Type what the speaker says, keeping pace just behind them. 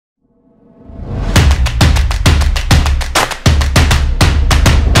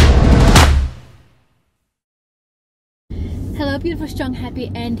beautiful, strong,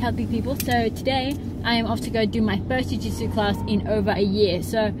 happy and healthy people. So today I am off to go do my first jiu-jitsu class in over a year.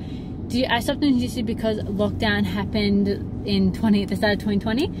 So I stopped doing jiu-jitsu because lockdown happened in the start of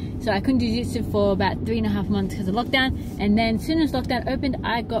 2020. So I couldn't do jiu-jitsu for about 3.5 months because of lockdown. And then as soon as lockdown opened,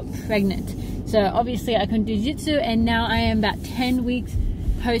 I got pregnant. So obviously I couldn't do jiu-jitsu, and now I am about 10 weeks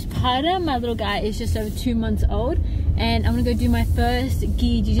postpartum. My little guy is just over 2 months old, and I'm gonna go do my first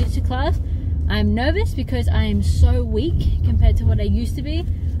gi jiu-jitsu class. I'm nervous because I am so weak compared to what I used to be.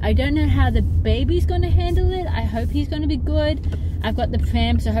 I don't know how the baby's gonna handle it. I hope he's gonna be good. I've got the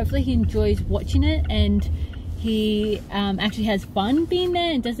pram, so hopefully he enjoys watching it and he actually has fun being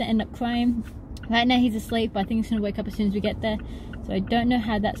there and doesn't end up crying. Right now he's asleep, but I think he's gonna wake up as soon as we get there. So I don't know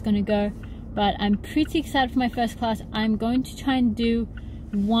how that's gonna go, but I'm pretty excited for my first class. I'm going to try and do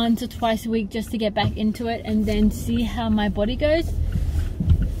once or twice a week just to get back into it and then see how my body goes.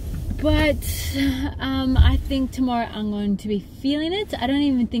 But I think tomorrow I'm going to be feeling it. I don't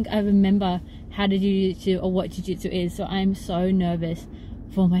even think I remember how to do jiu-jitsu or what jiu-jitsu is, so I'm so nervous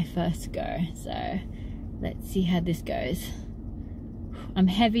for my first go. So let's see how this goes. I'm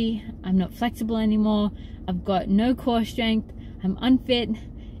heavy, I'm not flexible anymore, I've got no core strength, I'm unfit.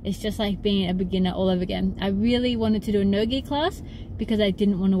 It's just like being a beginner all over again. I really wanted to do a no-gi class because I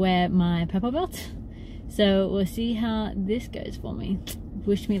didn't want to wear my purple belt. So we'll see how this goes for me.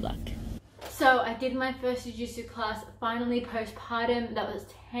 Wish me luck. So I did my first jiu-jitsu class finally postpartum. That was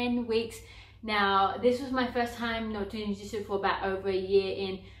 10 weeks. Now this was my first time not doing jiu-jitsu for about over a year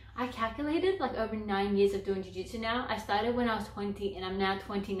in, I calculated like over 9 years of doing jiu-jitsu now. I started when I was 20 and I'm now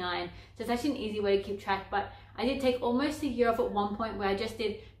 29. So it's actually an easy way to keep track, but I did take almost a year off at one point where I just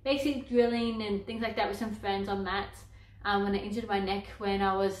did basic drilling and things like that with some friends on mats. When I injured my neck when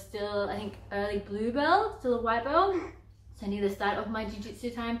I was still, I think, early blue belt, still a white belt. So near the start of my jiu-jitsu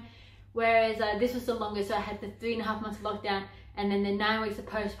time. Whereas this was the longest, so I had the 3.5 months lockdown, and then the 9 weeks of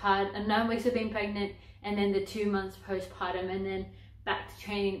postpartum, 9 weeks of being pregnant, and then the 2 months postpartum, and then back to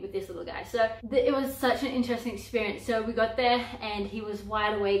training with this little guy. So it was such an interesting experience. So we got there and he was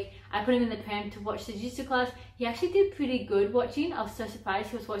wide awake. I put him in the pram to watch the jiu-jitsu class. He actually did pretty good watching. I was so surprised.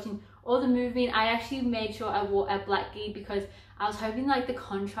 He was watching all the moving. I actually made sure I wore a black gi because I was hoping like the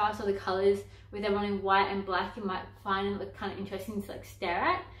contrast or the colors with everyone in white and black, you might find it like kind of interesting to like stare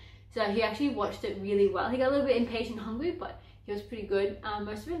at. So he actually watched it really well. He got a little bit impatient and hungry, but he was pretty good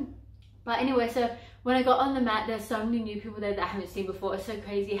most of it. But anyway, so when I got on the mat, there's so many new people there that I haven't seen before. It's so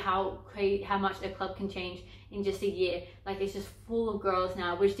crazy how much a club can change in just a year. Like it's just full of girls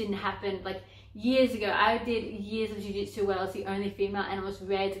now, which didn't happen like years ago. I did years of jiu-jitsu where I was the only female and it was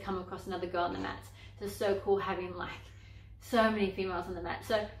rare to come across another girl on the mats. So it's so cool having like so many females on the mat.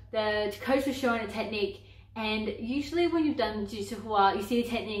 So the coach was showing a technique, and usually when you've done jiu-jitsu for a while, you see the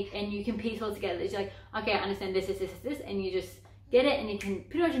technique and you can piece it all together. It's like, okay, I understand this, and you just get it and you can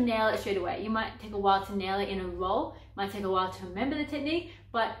pretty much nail it straight away. You might take a while to nail it in a roll, might take a while to remember the technique,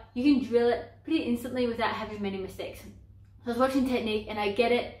 but you can drill it pretty instantly without having many mistakes. So I was watching technique and I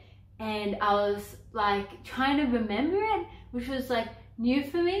get it, and I was like trying to remember it, which was like new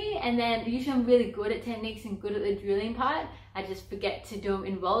for me. And then usually I'm really good at techniques and good at the drilling part. I just forget to do them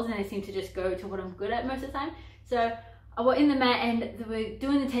in rolls and I seem to just go to what I'm good at most of the time. So I was in the mat and we're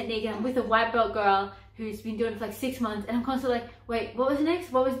doing the technique, and I'm with a white belt girl who's been doing it for like 6 months, and I'm constantly like, wait, what was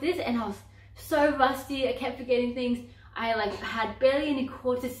next? What was this? And I was so rusty. I kept forgetting things. I like had barely any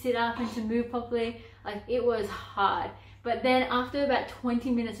core to sit up and to move properly. Like it was hard. But then after about 20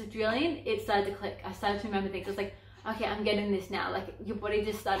 minutes of drilling, it started to click. I started to remember things. I was like, okay, I'm getting this now. Like your body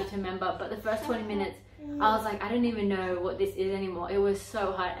just started to remember. But the first 20 minutes, I was like, I don't even know what this is anymore. It was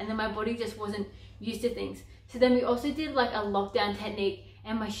so hard. And then my body just wasn't used to things. So then we also did like a lockdown technique,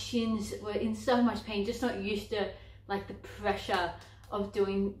 and my shins were in so much pain, just not used to like the pressure of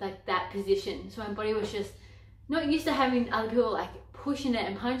doing like that position. So my body was just not used to having other people like pushing it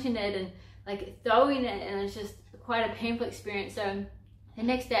and punching it and like throwing it, and it's just quite a painful experience. So the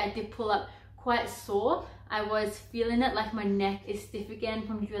next day I did pull up quite sore. I was feeling it, like my neck is stiff again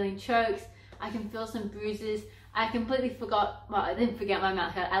from drilling chokes. I can feel some bruises. I completely forgot, well, I didn't forget my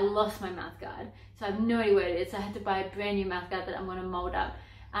mouth guard. I lost my mouth guard. So I have no idea where it is. So I had to buy a brand new mouth guard that I'm gonna mold up.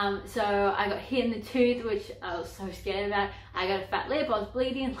 So I got hit in the tooth, which I was so scared about. I got a fat lip, I was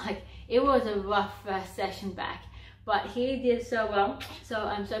bleeding. Like it was a rough first session back, but he did so well. So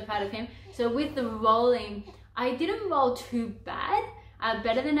I'm so proud of him. So with the rolling, I didn't roll too bad.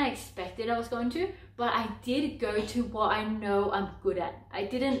 Better than I expected I was going to, but I did go to what I know I'm good at. I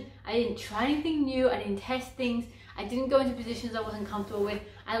didn't try anything new. I didn't test things. I didn't go into positions I wasn't comfortable with.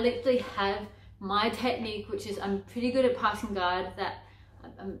 I literally have my technique, which is I'm pretty good at passing guard. That I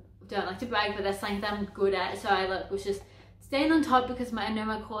don't like to brag, but that's something that I'm good at. So I was just staying on top because I know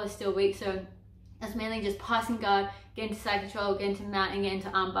my core is still weak. So that's mainly just passing guard, getting to side control, getting to mount, and getting to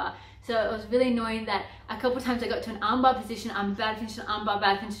armbar. So it was really annoying that a couple of times I got to an armbar position, I'm about to finish an armbar,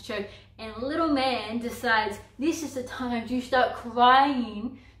 about to finish a choke, and little man decides this is the time to start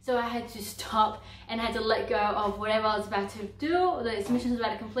crying. So I had to stop and had to let go of whatever I was about to do, the submission was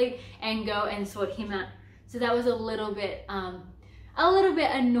about to complete, and go and sort him out. So that was a little bit annoying.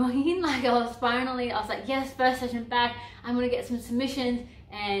 Like I was like, yes, first session back, I'm gonna get some submissions,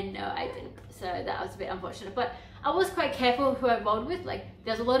 and no, I didn't. So that was a bit unfortunate. But I was quite careful who I bowled with. Like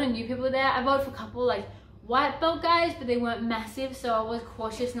there's a lot of new people there. I bowled for a couple like white belt guys, but they weren't massive, so I was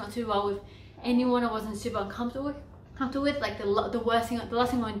cautious not to bowl with anyone I wasn't super uncomfortable with. Like the last thing I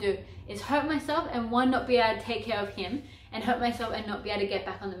want to do is hurt myself and not be able to take care of him, and hurt myself and not be able to get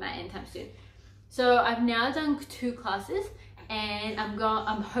back on the mat anytime soon. So I've now done 2 classes, and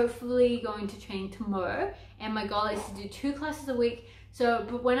I'm hopefully going to train tomorrow, and my goal is to do 2 classes a week. So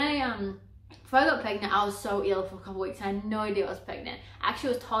but when before I got pregnant, I was so ill for a couple of weeks. I had no idea I was pregnant. I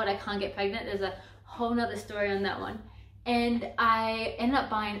actually was told I can't get pregnant. There's a whole nother story on that one. And I ended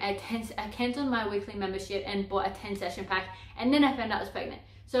up buying I cancelled my weekly membership and bought a 10 session pack, and then I found out I was pregnant.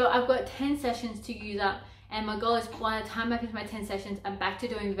 So I've got 10 sessions to use up, and my goal is by the time I finish my 10 sessions, I'm back to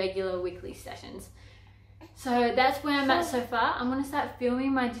doing regular weekly sessions. So that's where I'm at so far. I'm gonna start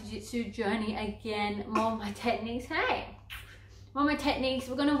filming my jiu-jitsu journey again, more of my techniques. Hey! More of my techniques.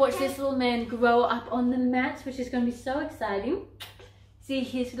 We're gonna watch this little man grow up on the mats, which is gonna be so exciting. See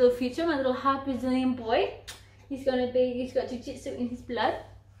his little future, my little half Brazilian boy. He's got jiu-jitsu in his blood.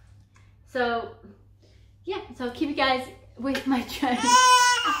 So yeah, so I'll keep you guys with my journey.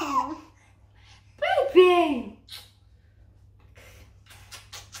 Oh, baby!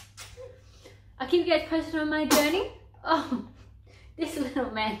 I'll keep you guys posted on my journey. Oh, this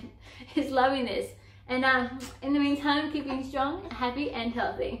little man is loving this. And in the meantime, keep being strong, happy, and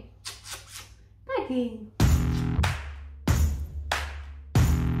healthy. Baby.